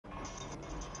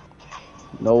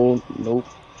No, nope.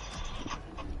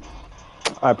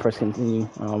 Alright, press continue.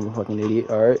 I'm a fucking idiot.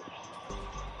 Alright.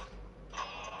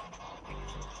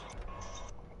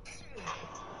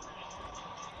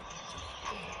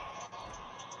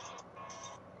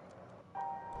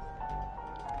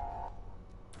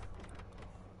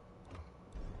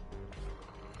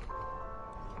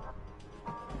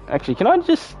 Actually, can I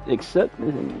just accept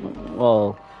it?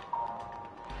 Well,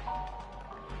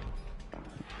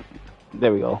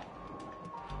 there we go.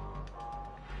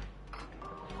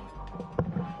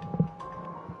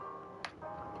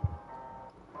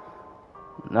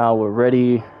 Now we're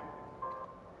ready.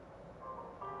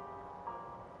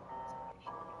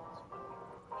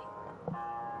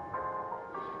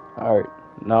 Alright,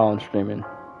 now I'm streaming.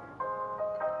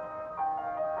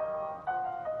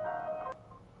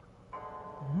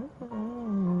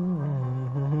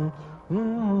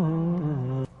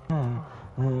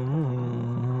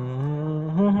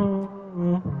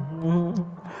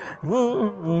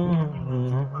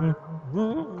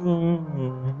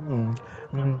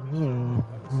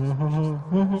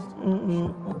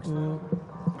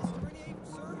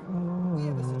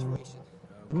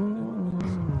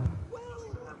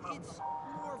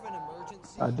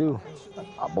 I do.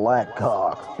 A black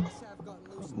cock.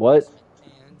 What?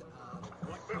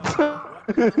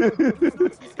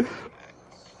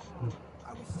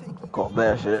 Call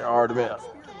that shit argument.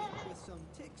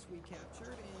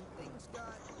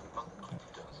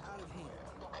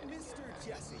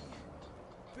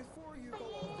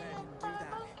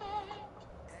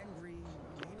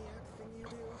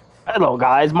 Hello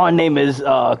guys, my name is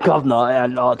Governor,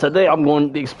 and today I'm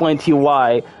going to explain to you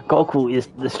why Goku is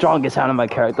the strongest anime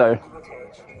character.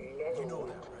 You know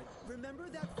that, right? Remember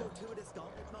that fortuitous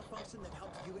gauntlet malfunction that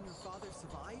helped you and your father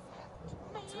survive?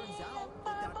 Turns out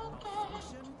that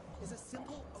malfunction is a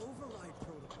simple override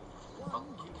protocol. One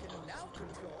you can now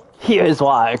control. Here's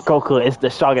why Goku is the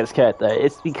strongest character.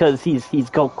 It's because he's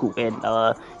Goku, and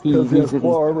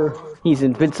he's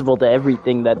invincible to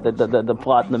everything that the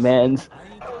plot demands,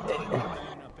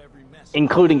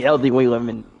 including elderly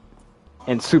women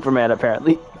and Superman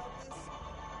apparently.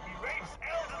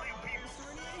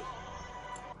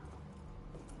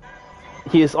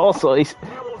 He is also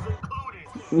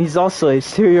he's also a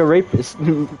serial rapist.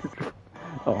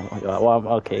 Oh my god, well,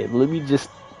 okay, let me just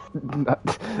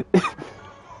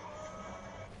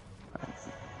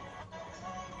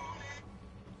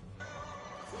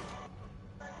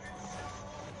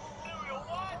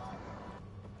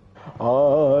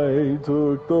I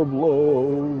took the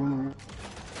blow.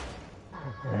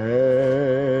 And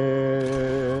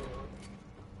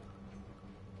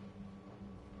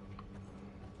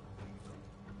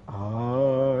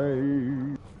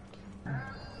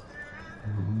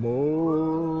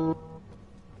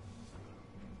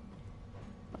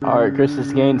Alright, Chris,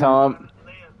 it's game time.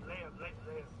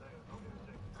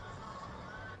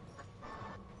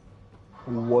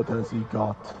 What has he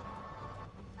got?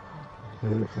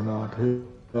 If not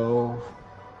himself.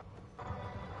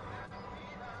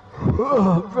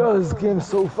 Bro, this game's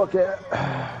so fucking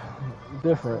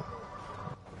different.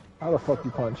 How the fuck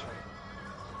you punch?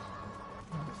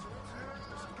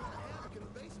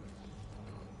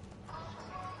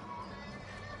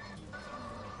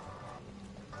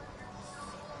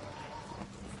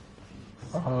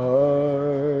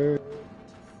 I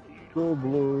go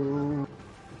blue.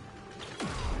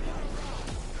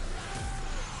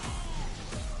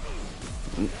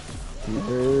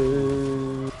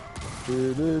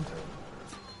 Did it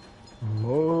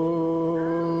more?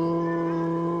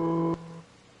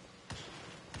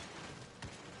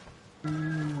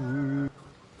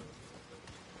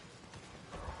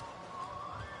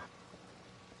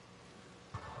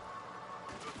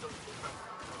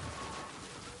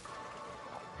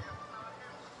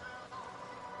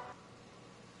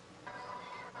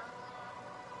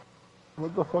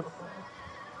 What the fuck?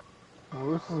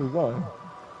 Where's this going?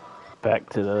 Back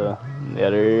to the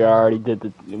we already did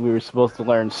the. We were supposed to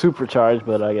learn supercharge,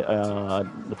 but I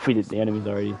defeated the enemies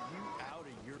already.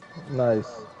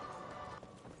 Nice.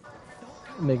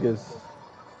 Niggas.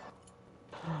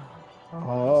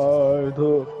 I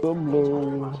took the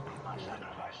blow.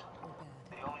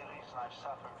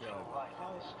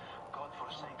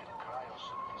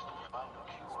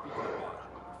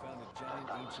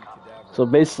 So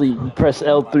basically, you press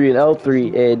L3 and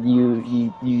L3, and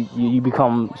you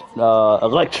become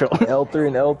Electro. L3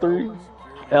 and L3?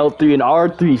 L3 and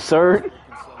R3, sir. I'm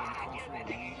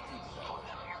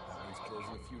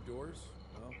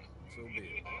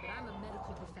a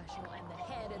medical professional and the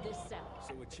head of this cell.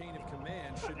 So a chain of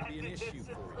command shouldn't be an issue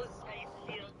for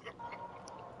you.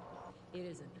 It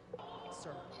isn't.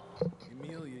 Sir.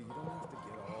 Amelia, you don't have to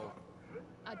get all...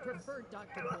 I'd prefer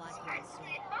Dr. Blackwell, sir.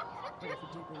 But if a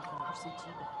debriefing ever suits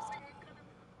you best.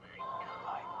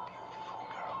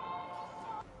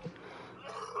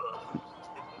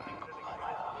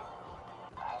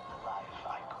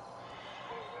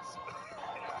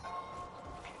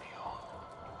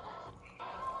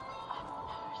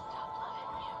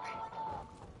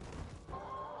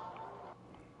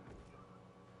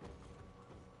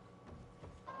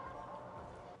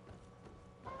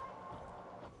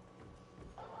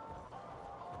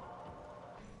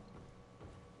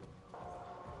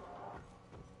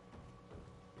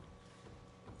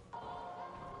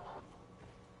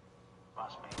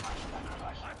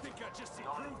 I think I just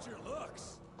improved your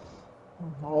looks.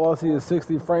 All I see is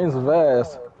 60 frames of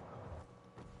ass.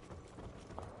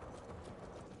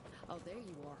 Oh, there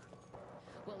you are.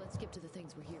 Well, let's skip to the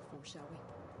things we're here for, shall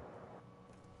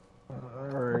we?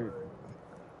 Alright.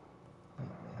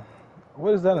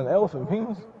 What is that, an elephant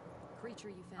penis? Creature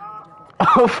you found in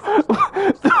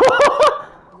the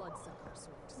bloodsucker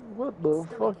sorts. What the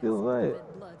fuck is that?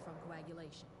 Red blood from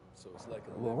coagulation. So it's like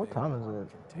a Well, what living time is it?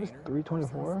 It's container?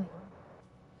 3:24.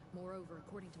 Moreover,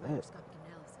 according to microscopic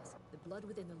analysis, the blood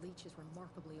within the leech is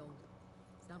remarkably old.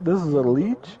 It's not This is a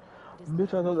leech? It is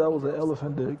Bitch, I thought that was an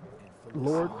elephant dick.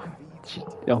 Lord.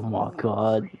 Oh my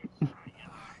god.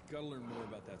 Gotta learn more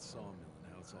about that sawmill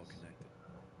and how it's all connected.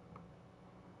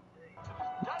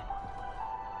 The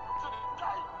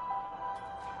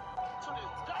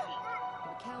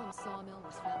McCallum sawmill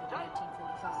was founded in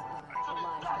 1845 by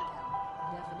Elijah McCallum.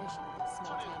 Definition of a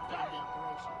small-town family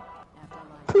operation. After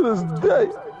Elijah To this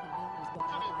day. the mill was bought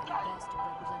out by an investor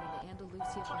representing the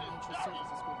Andalusia Financial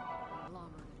Services Group.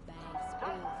 Conglomerate of banks,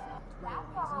 oil fields,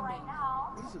 railways, you name it.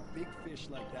 What does a big fish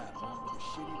like that want with a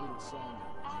shitty little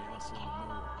sawmill in the ass end of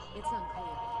nowhere? It's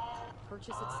unclear.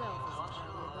 Purchase itself is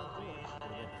entirely above board.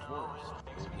 What about the forest?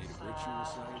 Native ritual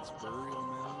sites, burial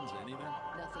mounds, anything?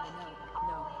 Nothing to note.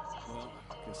 No. Well,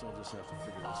 guess I'll just have to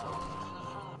figure this out on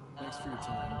my own. Thanks for your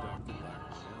time, Dr.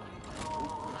 Blackwell.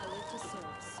 I live to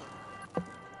serve, sir.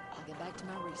 I'll get back to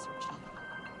my research now.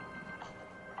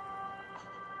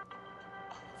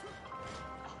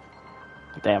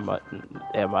 Damn,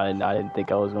 I didn't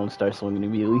think I was gonna start swinging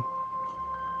immediately.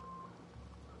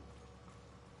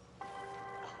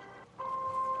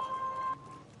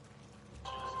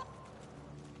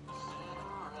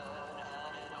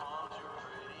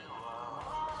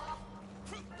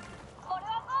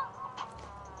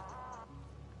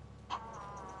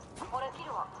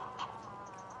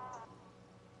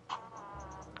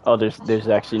 Oh, there's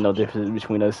actually no difference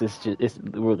between us.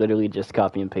 We're literally just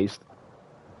copy and paste.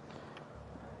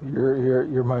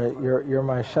 You're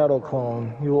my shadow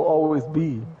clone. You will always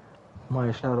be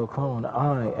my shadow clone.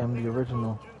 I am the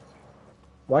original.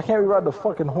 Why can't we ride the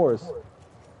fucking horse?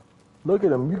 Look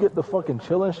at him. You get the fucking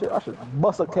chillin' shit. I should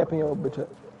bust a cap in your bitch.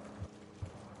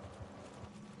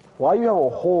 Why you have a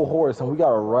whole horse and we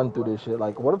gotta run through this shit?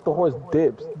 Like, what if the horse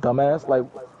dips, dumbass? Like,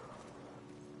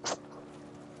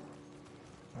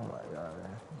 oh my god,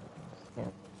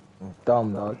 man.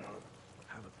 Dumb dog.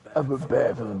 I have a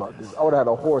bad feeling about this. I would have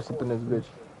had a horse up in this bitch.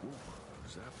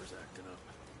 Zapper's acting up.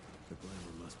 The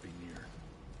glamour must be near.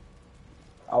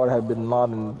 I would have been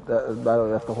nodding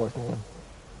that's the horse name.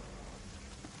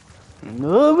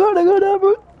 No, better go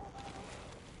down,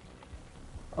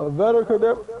 A better could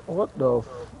never. What the?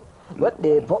 What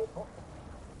the fuck?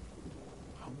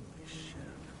 Holy shit.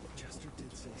 Chester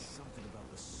did say something about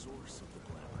the source of the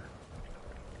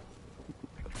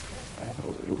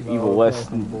glamour. Evil West.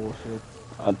 Bullshit.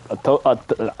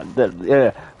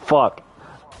 Yeah, fuck.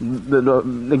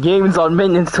 The game's on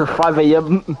maintenance till 5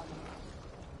 a.m.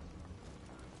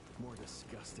 More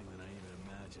disgusting than I even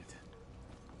imagined.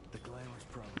 The glamour's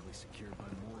probably secured by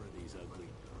more of these ugly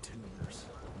tumors.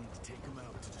 We need to take them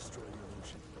out to destroy the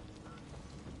illusion.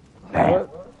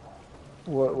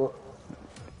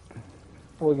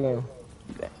 What game?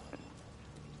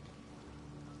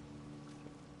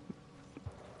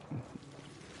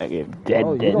 That game dead.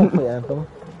 Oh, you don't play Anthem.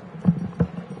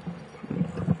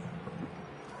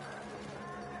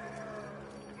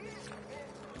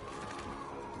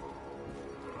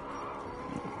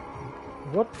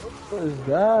 What is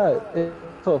that? It's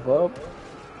tough up.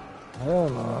 Hell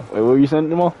no. Wait, what were you saying,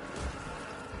 Jamal?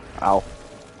 Ow.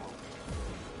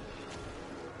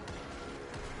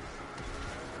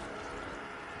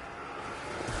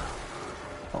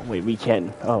 Oh wait, we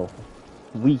can't. Oh,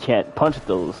 we can't punch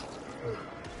those.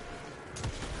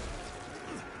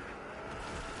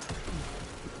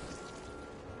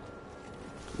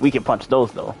 We can punch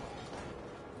those though.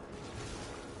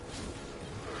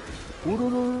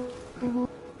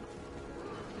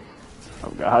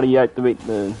 Okay, how do you activate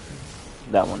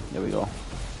that one? There we go.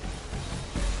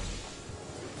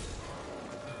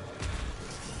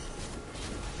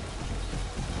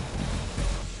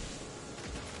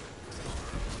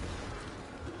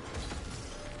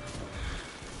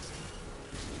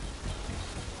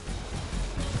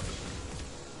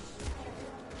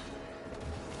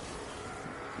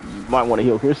 You might want to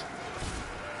heal, Chris.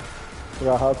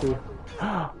 Forgot how to.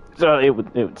 So it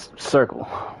would circle.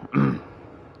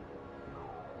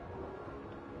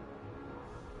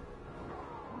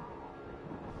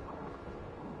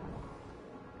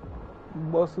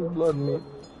 Bust his blood meat.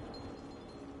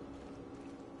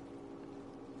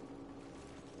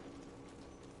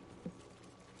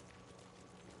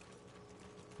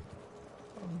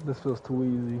 This feels too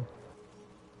easy.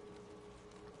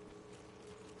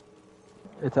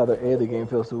 It's either A, the game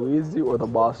feels too easy, or the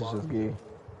boss is just gay.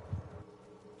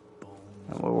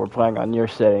 We're playing on your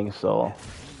settings, so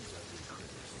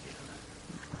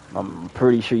I'm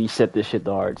pretty sure you set this shit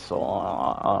to hard. So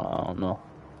I don't know.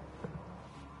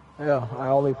 Yeah, I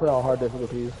only play on hard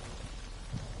difficulties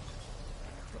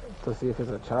to see if it's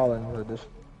a challenge, but this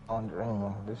on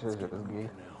dream. This is just gay.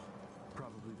 Now,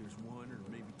 probably there's one or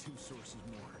maybe two sources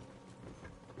more.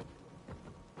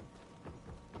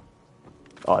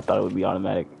 Oh, I thought it would be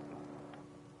automatic.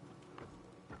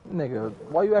 Nigga,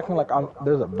 why you acting like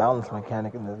there's a balance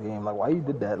mechanic in this game? Like, why you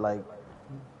did that? Like,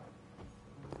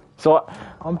 So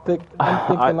I'm thinking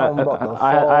I'm about to fall.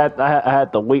 I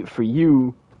had to wait for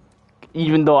you,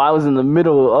 even though I was in the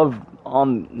middle of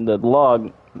on the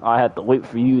log. I had to wait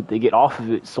for you to get off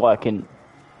of it so I can.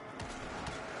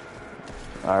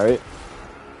 All right.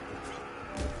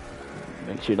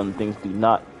 Make sure them things do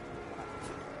not.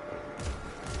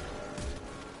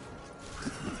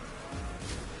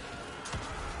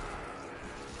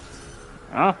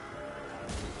 Huh?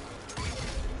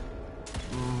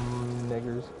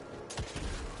 Niggers.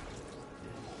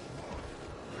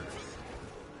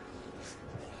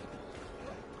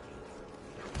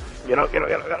 Get up, get up,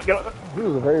 get up, get up, get up. He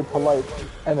was a very polite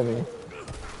enemy.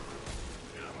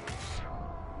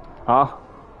 Huh?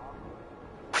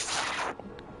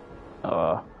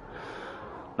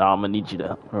 Now I'm gonna need you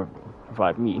to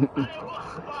revive me.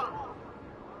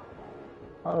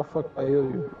 How the fuck I heal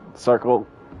you? Circle.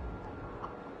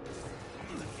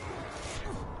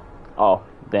 Oh,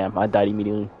 damn, I died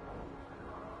immediately.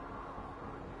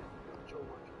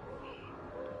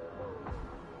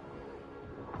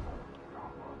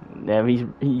 Damn,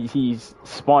 he's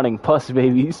spawning pus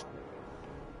babies.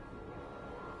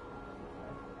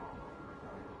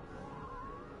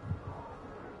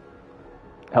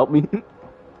 Help me.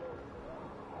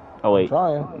 Oh wait. I'm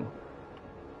trying.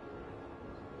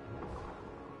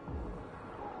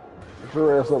 Get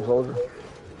your ass up, soldier.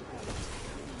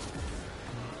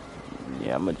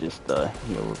 Yeah, I'm gonna just heal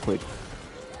real quick.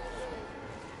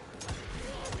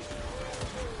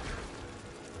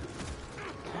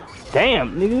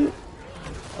 Damn, nigga.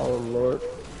 Oh Lord.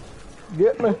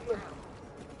 Get me.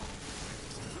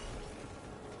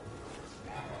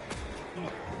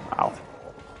 Ow.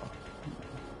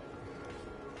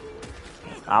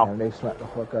 Ow. And they smacked the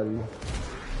fuck out of you.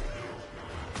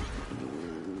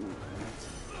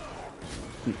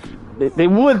 They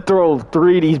would throw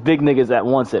 3 of these big niggas at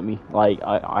once at me. Like,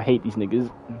 I hate these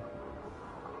niggas.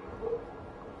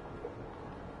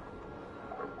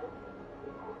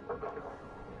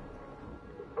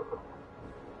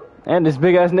 And this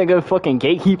big ass nigga fucking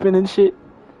gatekeeping and shit.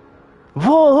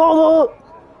 Whoa.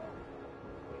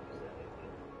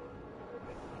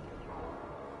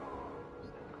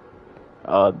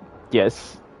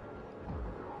 Yes.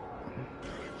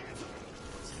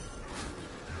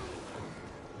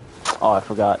 Oh, I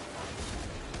forgot.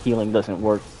 Healing doesn't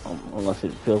work unless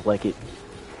it feels like it.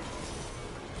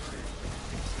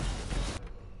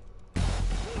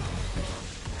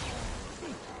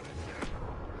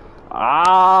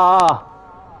 Ah!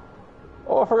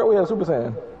 Oh, I forgot we had Super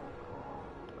Saiyan.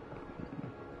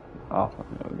 Oh,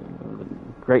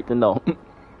 great to know.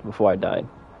 Before I died.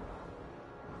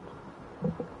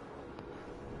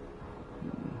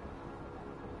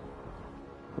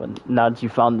 But now that you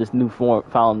found this new form,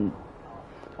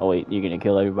 oh wait, you're gonna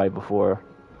kill everybody before,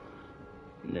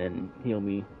 and then heal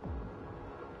me.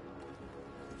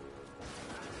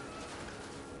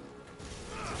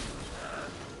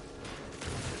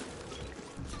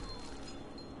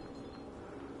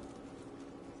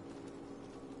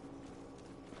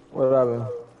 What happened?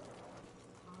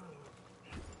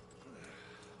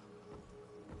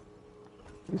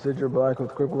 You said you're black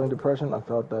with crippling depression? I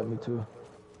felt that, me too.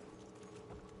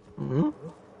 Mm-hmm.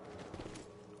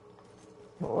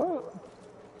 What?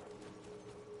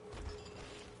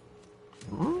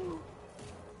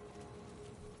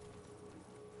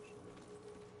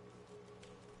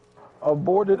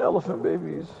 Aborted elephant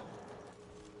babies.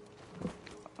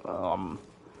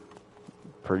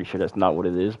 Pretty sure that's not what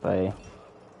it is, but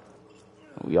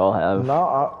we all have No,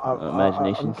 I'm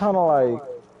imaginations. kind of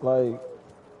like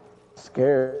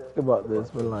scared about this,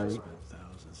 but like, Spent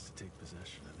thousands to take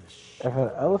possession of this shit. if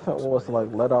an elephant was to like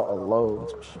let out a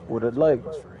load, would it like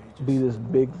be this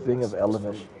big thing of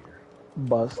elephant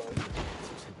bust? What's hidden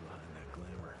behind that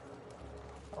glamour?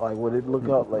 Like, would it look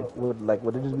up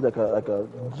would it just be like a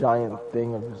giant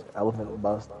thing of just elephant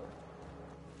bust?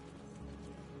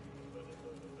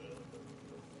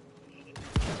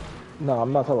 No,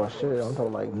 I'm not talking about shit. I'm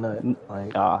talking like nut.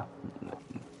 Like,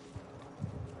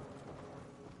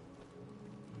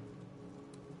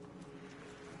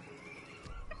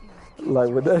 like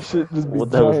would that shit just be What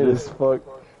the hell is giant this? as fuck?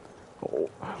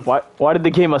 Why did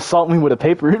the game assault me with a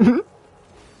paper?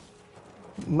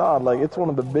 Nah, like it's one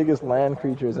of the biggest land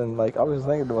creatures, and like I was just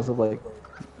thinking to myself, like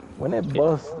when it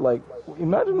busts, like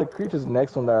imagine the creatures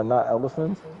next one that are not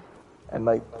elephants, and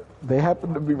like they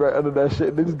happen to be right under that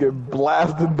shit, they just get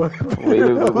blasted by. Wait.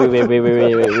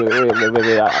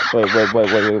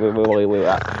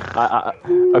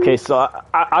 Okay, so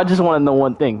I just want to know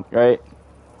one thing, right?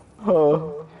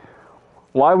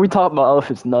 Why are we talking about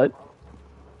elephants' nut?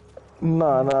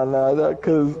 Nah,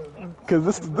 cause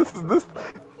this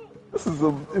is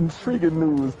some intriguing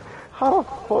news. How the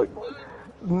fuck?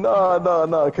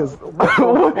 Nah, cause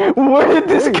Where did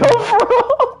this come from?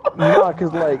 nah,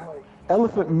 cause like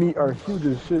elephant meat are huge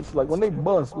as shit. So, like when they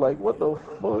bust, like what the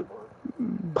fuck?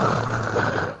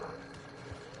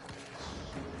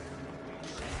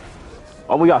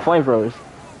 Oh, we got flamethrowers.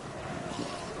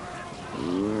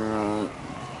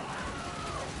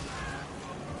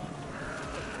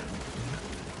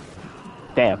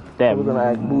 Damn. We're gonna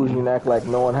act bougie and act like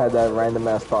no one had that random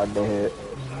ass thought in their head.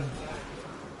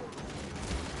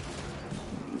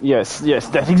 Yes,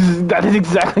 that is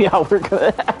exactly how we're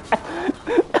gonna act.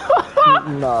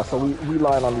 Nah, so we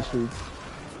lying on the streets.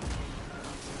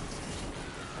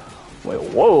 Wait,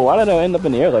 whoa, why did I end up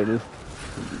in the air like this?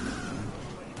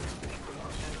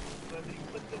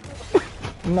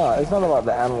 Nah, it's not about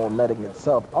the animal netting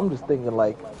itself. I'm just thinking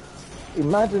like,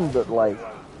 imagine the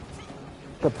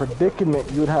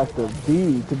predicament you'd have to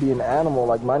be an animal,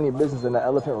 like mind your business, and the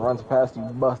elephant runs past you,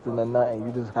 busting the nut, and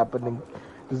you just happen to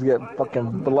just get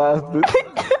fucking blasted.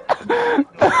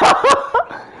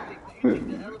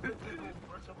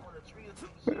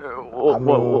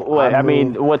 I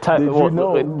mean, what type?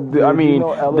 The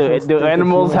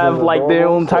animals have like their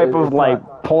own type of like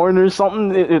porn or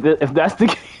something. If that's the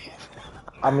case.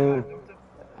 I mean,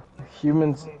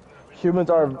 humans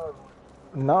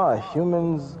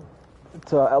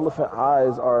to elephant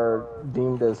eyes are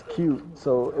deemed as cute,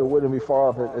 so it wouldn't be far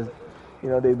off as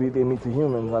they meet to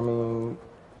humans. I mean,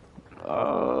 There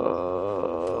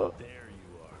you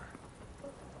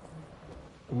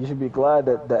are. you should be glad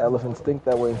that the elephants think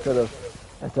that way instead of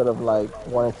like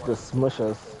wanting to just smush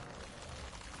us.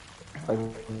 Like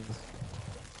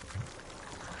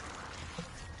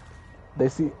they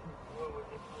see.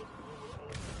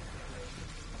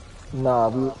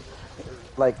 Nah,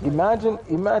 like imagine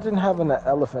having an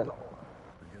elephant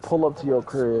pull up to your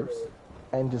crib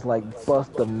and just like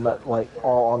bust the nut like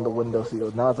all on the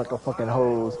windowsill. Now it's like a fucking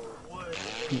hose.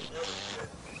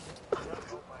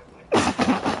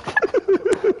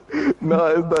 Nah,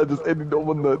 it's not just any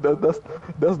normal nut. That's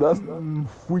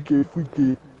freaky.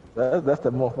 That's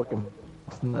the motherfucking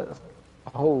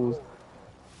hose.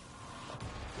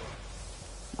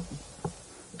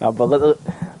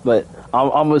 But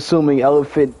I'm assuming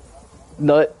elephant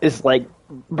nut is like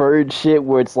bird shit,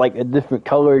 where it's like a different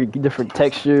color, different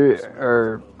texture,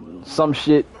 or some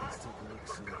shit.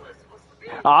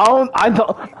 I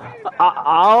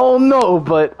don't know,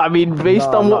 but I mean, based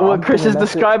on what Chris is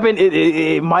describing,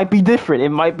 it might be different. It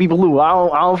might be blue. I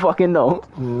don't fucking know.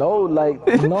 No, like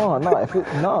no.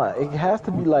 It has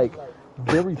to be like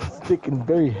very thick and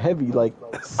very heavy, like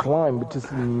slime, but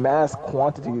just in mass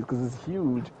quantities because it's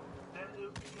huge.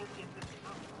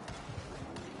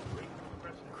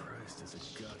 Christ, is a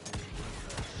goddamn.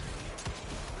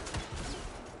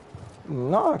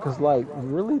 Nah, cause like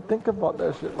really think about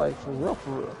that shit, like for real.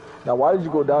 Now, why did you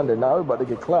go down there? Now we're about to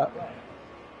get clapped.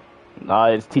 Nah,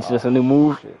 it's teaching us a new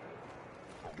move. Shit.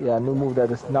 Yeah, a new move that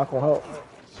is not gonna help.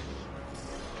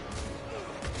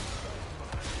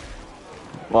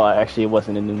 Well, actually, it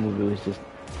wasn't a new move. It was just.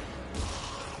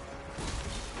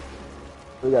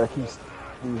 We gotta keep these.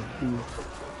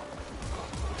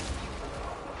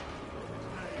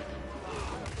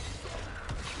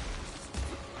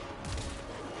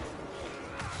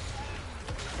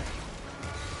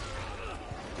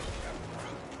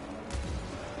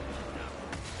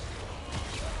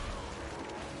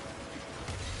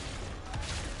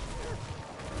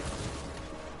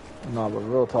 Nah, but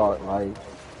real talk, like,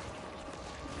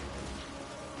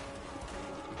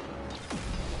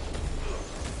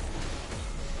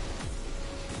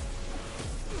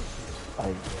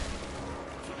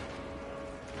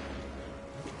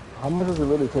 how much does it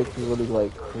really take to really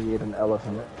like create an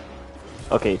elephant?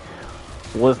 Okay,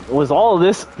 was all of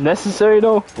this necessary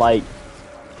though? Like,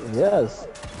 Yes.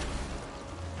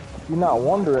 You're not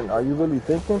wondering, are you really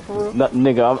thinking for real?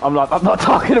 nigga, I'm not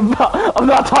talking about. I'm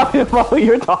not talking about what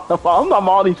you're talking about. I'm talking about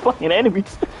all these fucking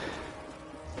enemies.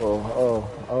 Oh.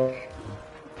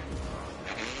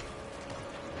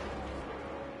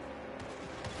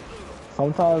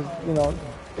 Sometimes,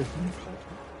 it's,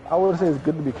 I would say it's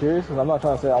good to be curious, because I'm not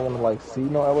trying to say I want to like see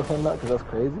no elephant nut, because that's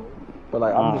crazy. But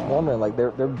like, I'm just wondering, like,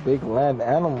 they're big land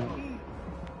animal.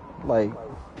 Like,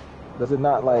 does it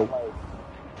not like?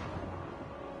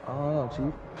 I don't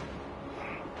know,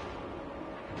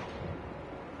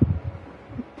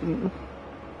 chief.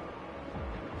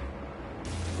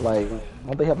 Like,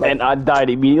 don't they have like? And I died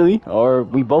immediately, or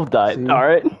we both died. See, All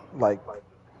right. like,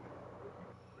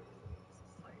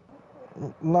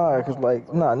 nah, cause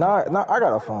like, nah, I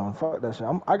got a phone. Fuck that shit.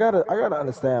 I gotta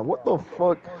understand what the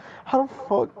fuck. How the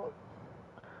fuck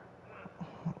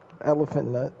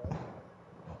elephant nut?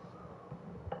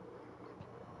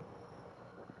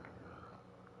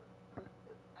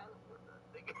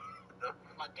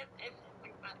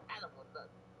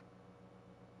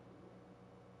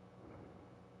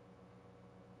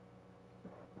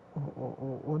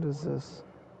 What is this?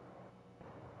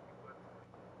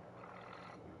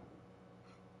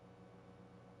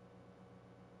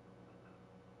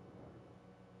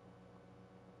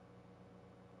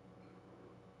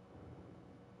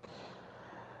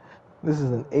 This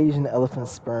is an Asian elephant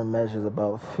sperm measures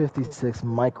about 56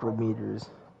 micrometers,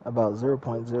 about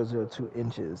 0.002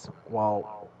 inches,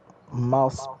 while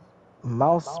mouse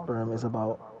mouse sperm is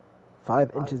about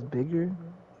 5 inches bigger.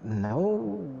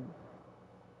 No.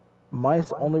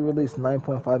 Mice only release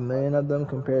 9.5 million of them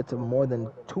compared to more than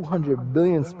 200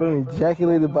 billion sperm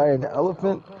ejaculated by an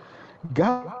elephant.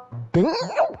 God damn!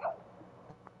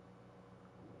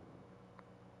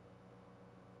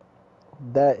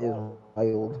 That is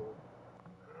wild.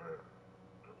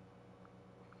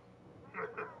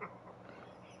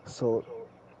 So,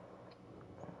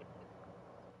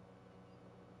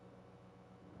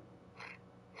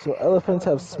 so elephants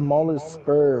have smaller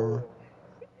sperm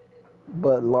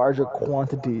but larger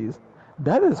quantities.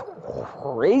 That is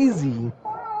crazy.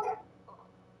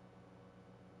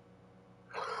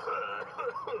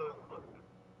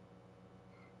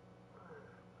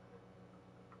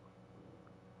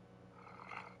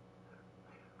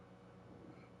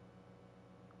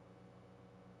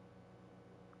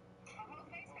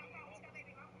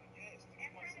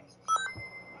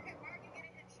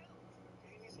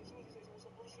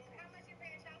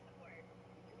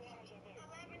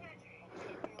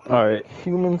 All right.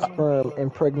 Human sperm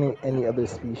impregnate any other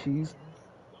species.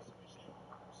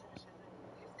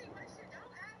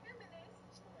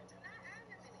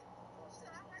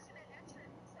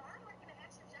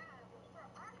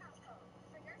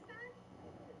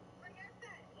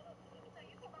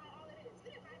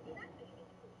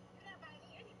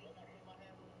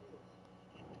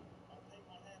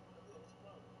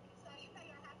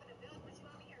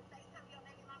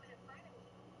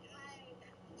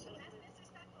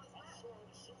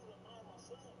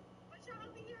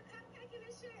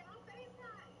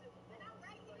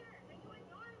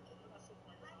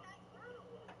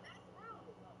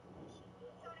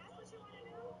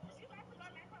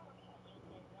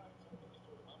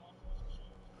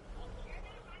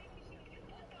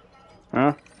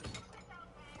 Huh?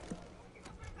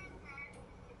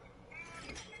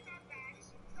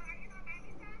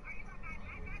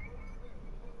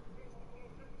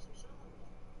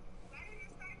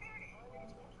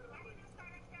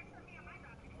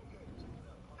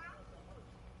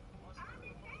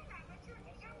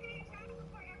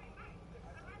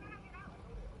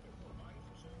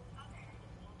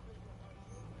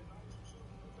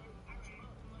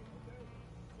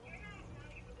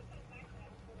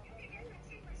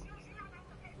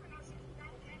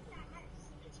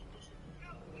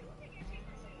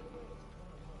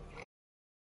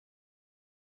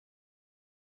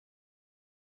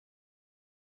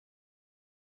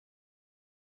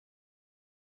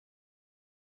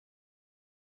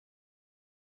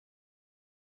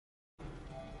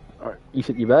 All right. You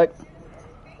said you back?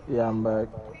 Yeah, I'm back.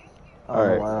 I All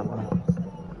don't know right. what happened.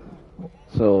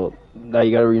 So now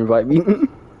you gotta reinvite me.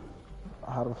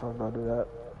 How the fuck do I do that?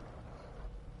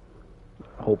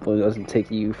 Hopefully, it doesn't take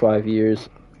you 5 years.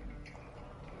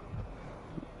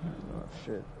 Oh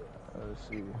shit. Let's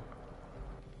see.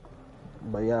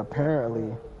 But yeah,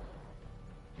 apparently,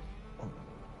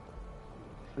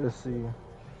 let's see.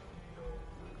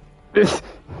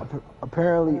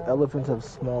 Apparently, elephants have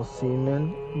small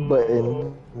semen, but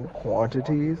in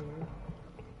quantities.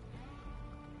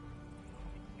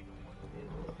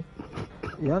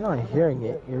 You're not hearing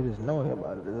it, you're just knowing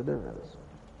about it. There's a difference.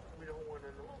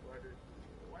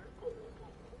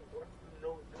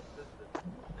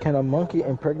 Can a monkey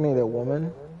impregnate a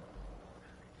woman?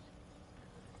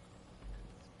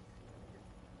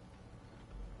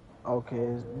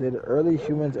 Okay, did early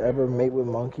humans ever mate with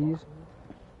monkeys?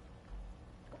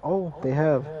 Oh, they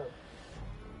have.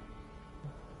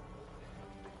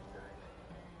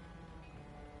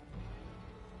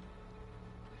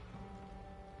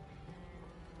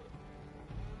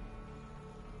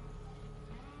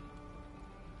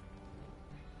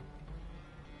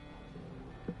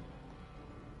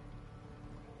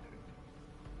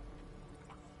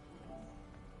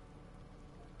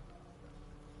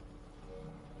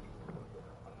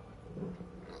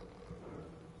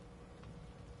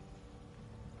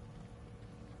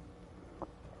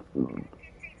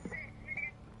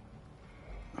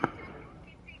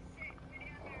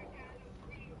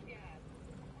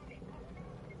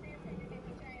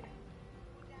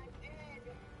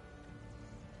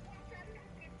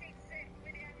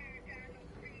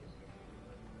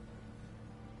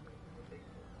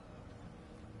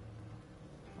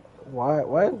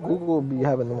 Why Google be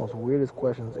having the most weirdest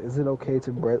questions? Is it okay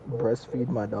to breastfeed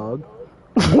my dog?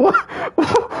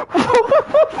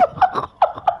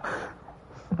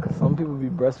 Some people be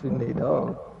breastfeeding their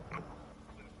dog.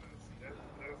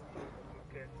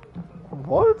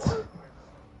 What?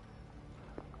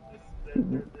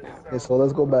 Okay, so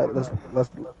let's go back. Let's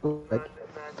go back.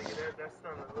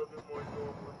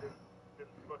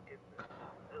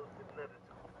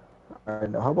 All right,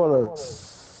 now how about a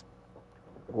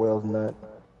whale's nut?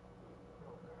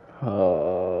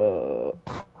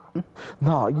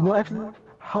 No, you know actually,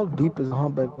 how deep is a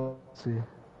humpback whale? Let's see.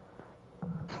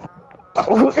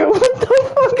 What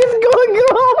the fuck is going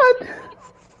on?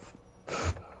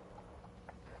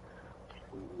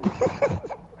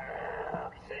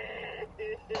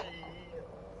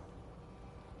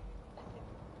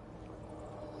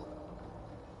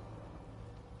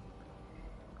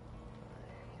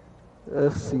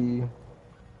 Let's see.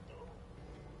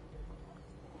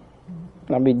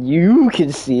 I mean, you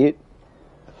can see it.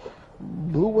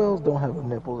 Blue whales don't have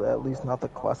nipples, at least not the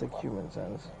classic human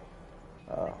sense.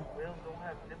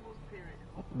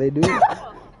 They do.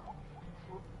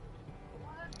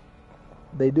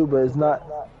 They do, but it's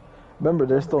not. Remember,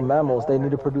 they're still mammals. They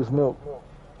need to produce milk.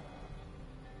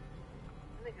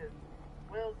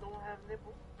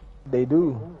 They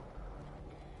do.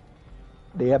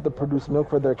 They have to produce milk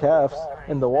for their calves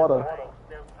in the water.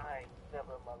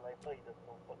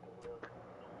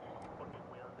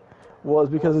 Well,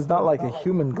 it's because it's not like a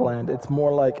human gland. It's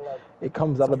more like it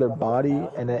comes out of their body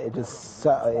and it just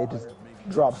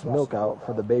drops milk out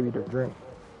for the baby to drink.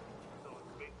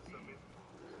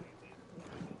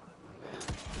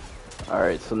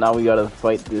 Alright, so now we gotta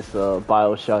fight this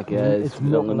Bioshock ass It's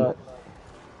milk villain. nut.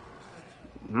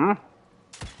 Hmm?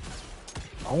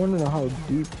 I want to know how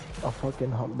deep a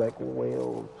fucking humpback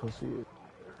whale pussy is.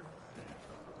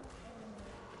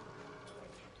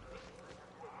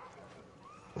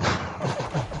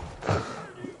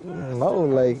 No,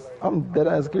 like, I'm dead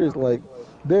ass curious. Like,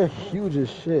 they're huge as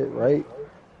shit, right?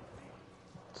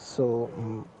 So,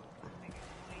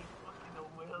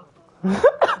 I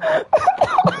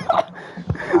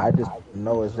just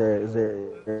know, is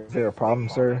there a problem,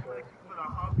 sir?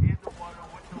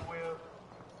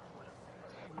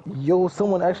 Yo,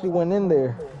 someone actually went in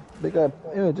there. They got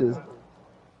images.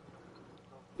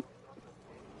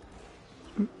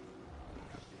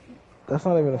 That's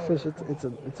not even a fish.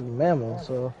 It's a mammal.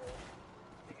 So.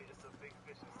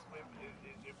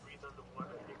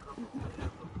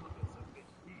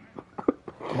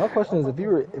 My question is, if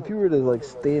you were to like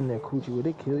stay in their coochie, would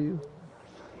it kill you?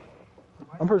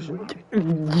 I'm pretty sure.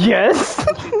 Yes.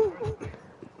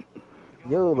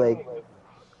 Yo, like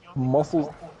muscles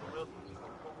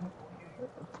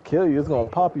kill you. It's gonna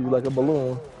pop you like a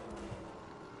balloon.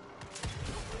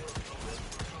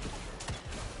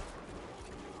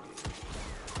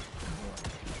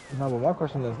 No, but my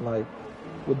question is like,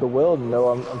 with the whale, no,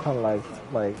 I'm trying to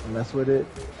like mess with it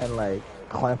and like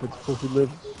clamp its pussy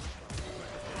lips.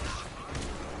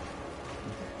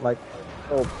 Like,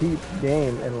 oh, peep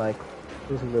game and like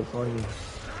pussy lips on you.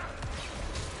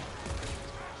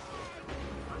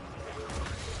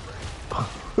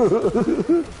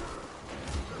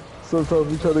 Sometimes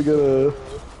we try to get a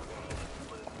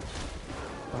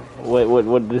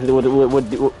what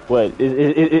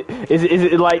is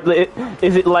it like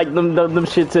is it like them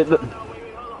shits at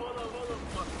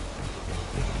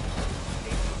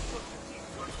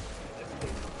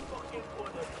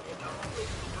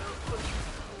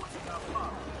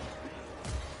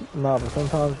Nah, but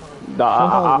sometimes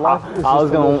Nah, life is I just was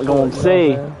a little gonna short. You know what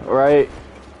say, I'm saying? right?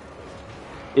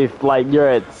 If like you're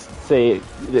at say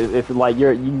if like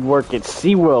you work at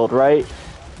SeaWorld, right?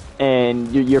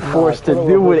 And you're Nah, forced to killer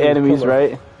deal with versus enemies, killer.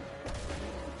 right?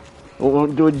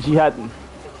 What jihad?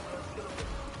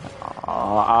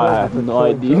 I Killer have versus no killer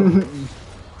idea. joke.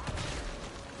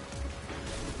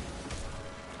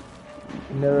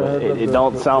 You never But heard of it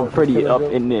don't sound the pretty killer up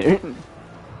joke? in there.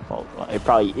 Well, it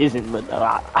probably isn't, but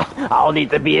I don't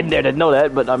need to be in there to know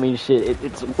that. But I mean, shit,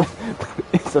 it's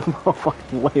it's a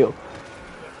motherfucking whale.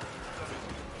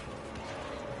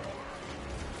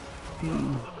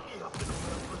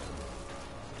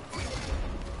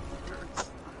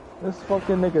 This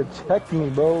fucking nigga checked me,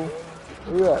 bro.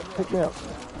 Where you at? Pick me up.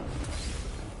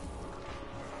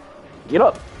 Get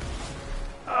up.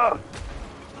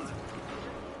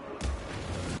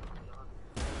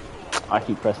 I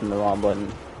keep pressing the wrong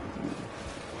button.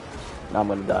 Now I'm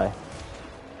gonna die.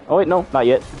 Oh wait, no, not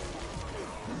yet.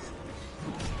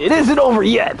 It isn't over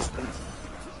yet.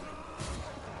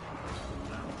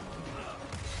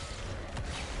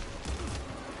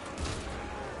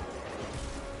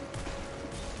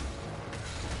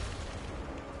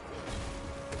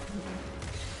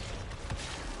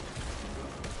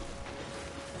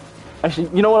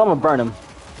 Actually, you know what? I'm gonna burn him.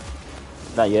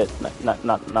 Not yet. Not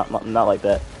like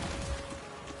that.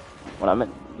 What I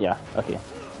meant, yeah, okay.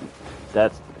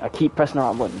 I keep pressing the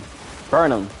wrong button.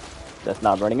 Burn him. That's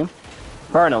not burning him.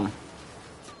 Burn him.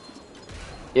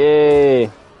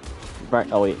 Yay. Burn.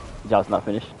 Oh wait, job's not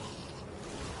finished.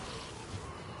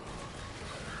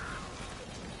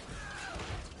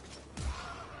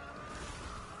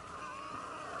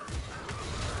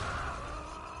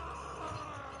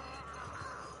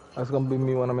 That's gonna be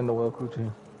me when I'm in the well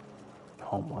coochie.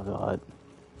 Oh my god.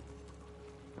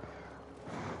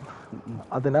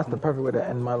 I think that's the perfect way to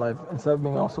end my life. Instead of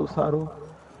being all suicidal,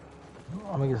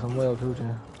 I'm gonna get some whale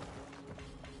coochie.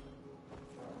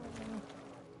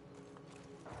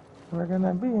 We're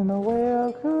gonna be in the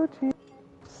whale coochie,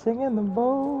 singing the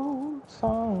boat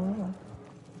song.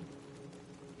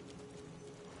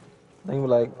 They can be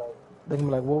like,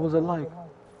 what was it like?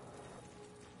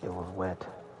 It was wet,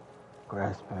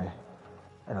 graspy,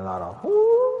 and a lot of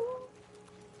whoo.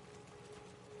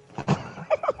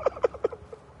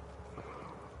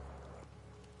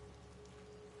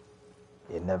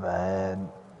 You never had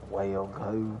whale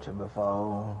coochie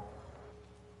before.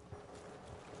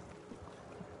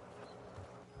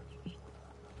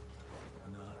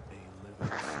 Not a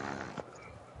living.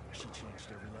 She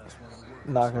changed every last one of the words.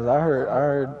 Nah, cause I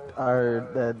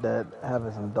heard that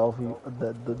having some dolphin,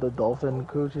 the dolphin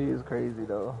coochie is crazy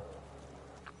though.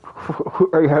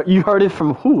 You heard it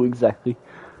from who exactly?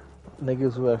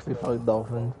 Niggas who actually fuck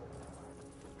dolphins.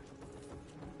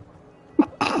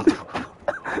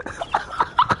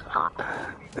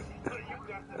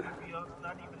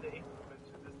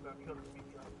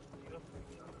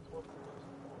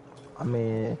 I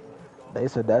mean, they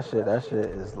said that shit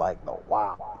is like the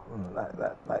wow.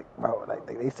 Like, bro, like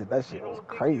they said that shit was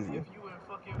crazy.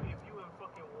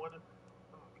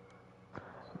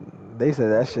 They said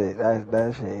that shit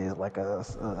is like a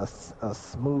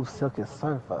smooth silky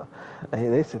surfer.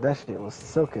 They said that shit was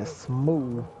silky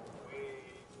smooth.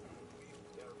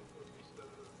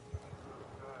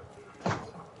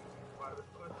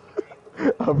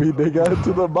 I mean, they got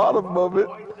to the bottom of it.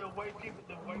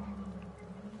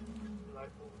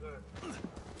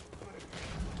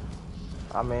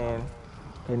 I mean,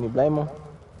 can you blame them?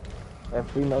 If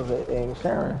he knows that they ain't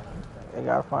sharing, they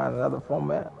gotta find another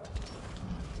format.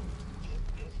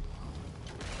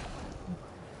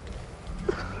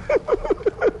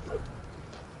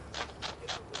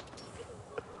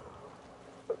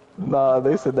 Nah,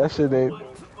 they said that shit ain't.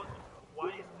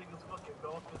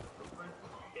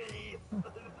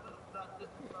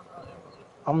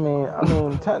 I mean,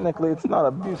 technically, it's not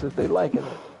abuse if they liking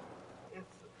it.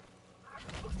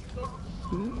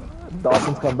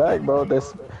 Dolphins come back, bro.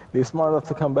 They're smart enough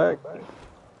to come back.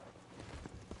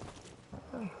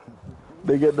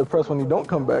 They get depressed when you don't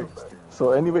come back.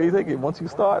 So anyway you take it, once you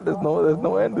start, there's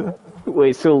no ending.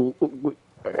 Wait, so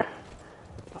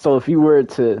if you were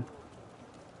to,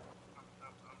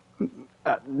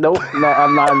 nope, no,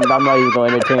 I'm not even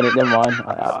going to entertain it. Never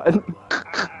mind.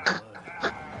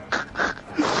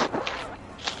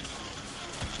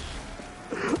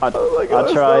 Oh my I gosh,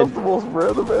 that tried. was the most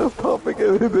random ass topic,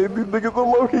 and these niggas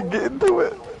alone can get into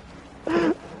it.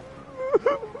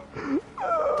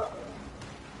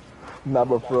 Nah,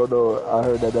 but for real though, I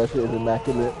heard that shit is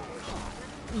immaculate.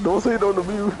 Don't say no to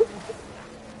me.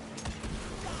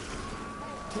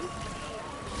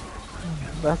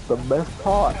 That's the best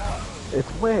part.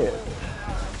 It's wet.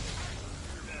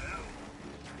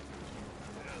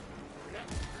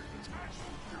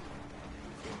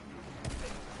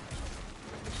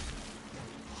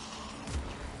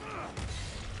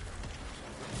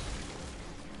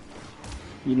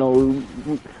 You know,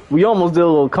 we almost did a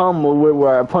little combo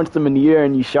where I punched him in the air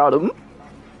and you shot him.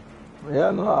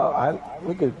 Yeah, no,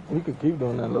 we could keep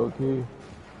doing that low key.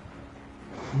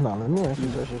 No, let me actually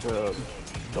search this up.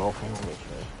 Dolphins.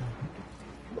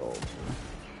 Dolphins.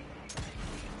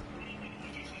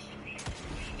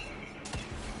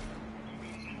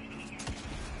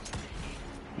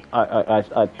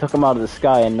 I took him out of the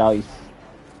sky and now he's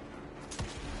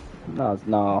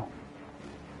no.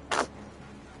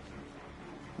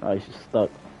 Now he's just stuck.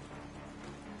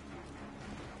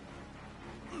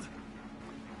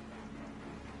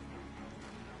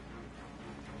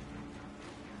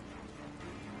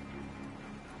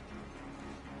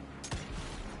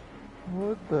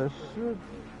 What the shit?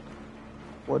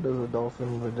 What does a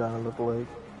dolphin vagina look like?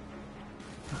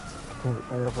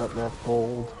 Right up that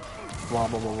fold. Blah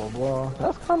blah blah blah blah.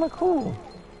 That's kind of cool.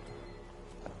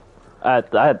 I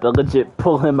had to legit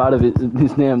pull him out of his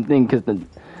damn thing because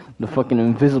the fucking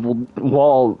invisible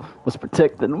wall was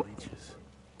protecting him.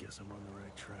 Guess I'm on the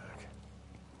right track.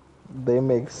 They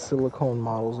make silicone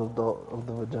models of the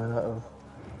vagina of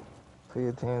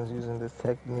Pleiadians using this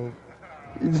technique.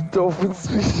 Each dolphin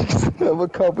species have a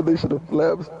combination of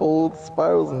flaps, folds,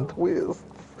 spirals, and twists.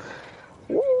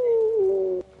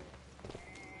 Woo!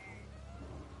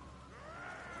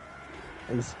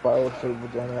 A spiral-shaped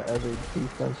vagina as a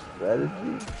defense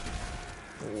strategy?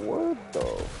 What the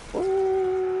fuck?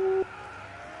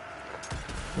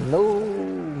 No!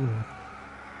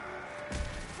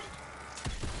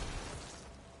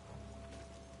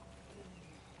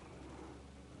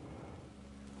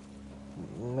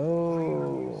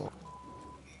 No.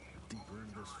 Deeper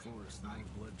into this forest, no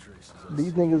blood traces.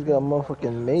 These niggas got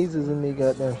motherfucking mazes in they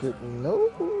goddamn shit. No.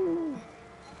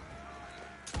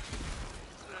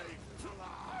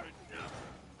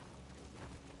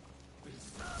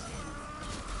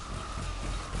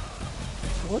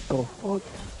 What the fuck?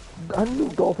 I knew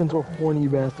dolphins were horny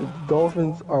bastards.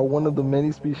 Dolphins are one of the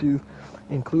many species,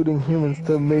 including humans,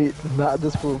 to mate, not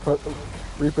just for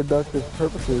reproductive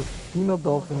purposes. Female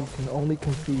dolphins can only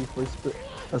conceive for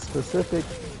a specific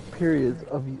periods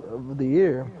of the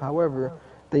year. However,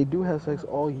 they do have sex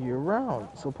all year round,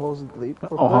 supposedly for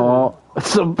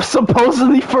pleasure.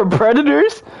 Supposedly for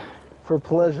predators? For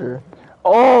pleasure.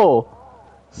 Oh!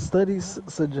 Studies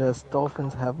suggest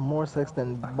dolphins have more sex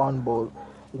than bonobos.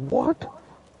 What?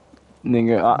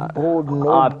 Nigga, I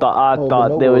Bonobo.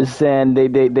 thought they were saying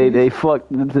they fuck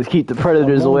to keep the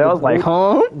predators away. I was like,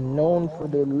 huh? Known for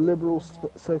their liberal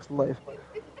sex life.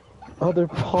 Other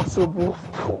possible.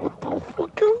 What the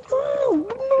fuck is this?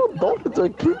 No, dolphins are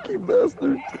kinky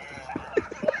bastards.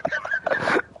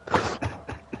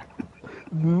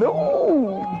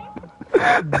 No.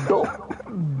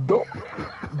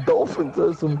 Dolphins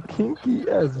are some kinky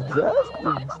ass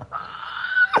bastards.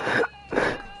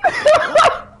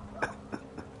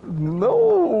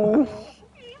 No.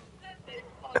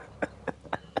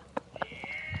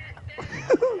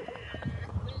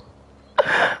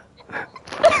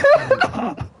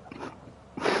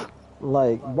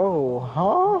 Like, bro,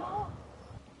 huh?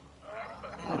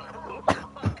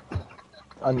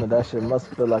 I know that shit must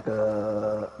feel like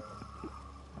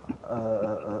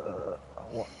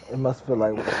it must feel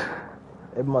like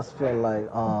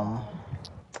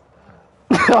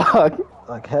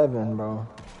like heaven, bro.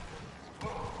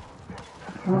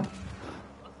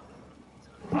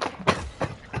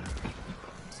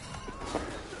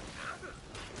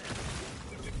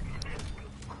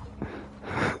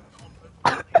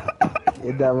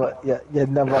 You never.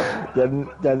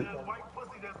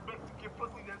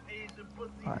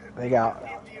 Alright, they got.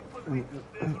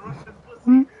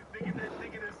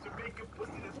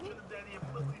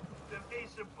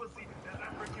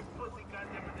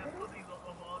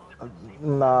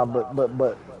 Nah, but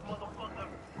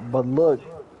look,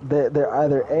 they're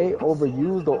either A,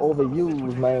 overused or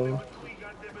overused, man.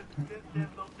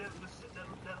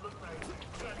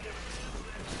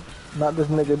 Not this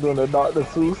nigga doing the Dr.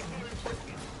 Seuss.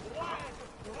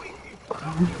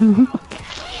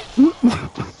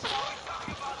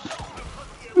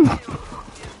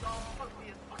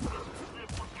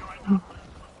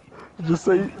 Just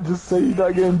just say you're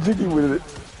not getting jiggy with it.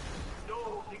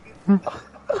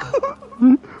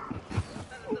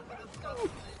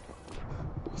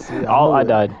 See, I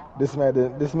died. This man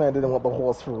didn't want the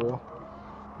horse for real.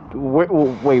 Wait,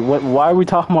 what? Why are we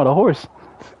talking about a horse?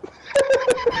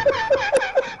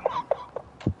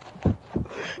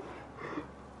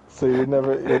 So you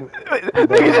never.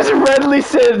 Nigga just readily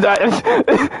said that.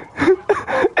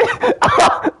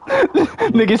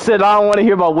 Nigga said I don't want to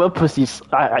hear about whale pussies.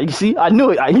 You see, I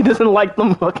knew it. He doesn't like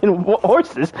them fucking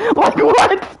horses. Like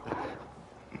what?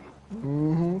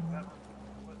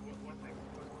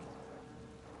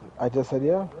 I just said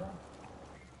yeah.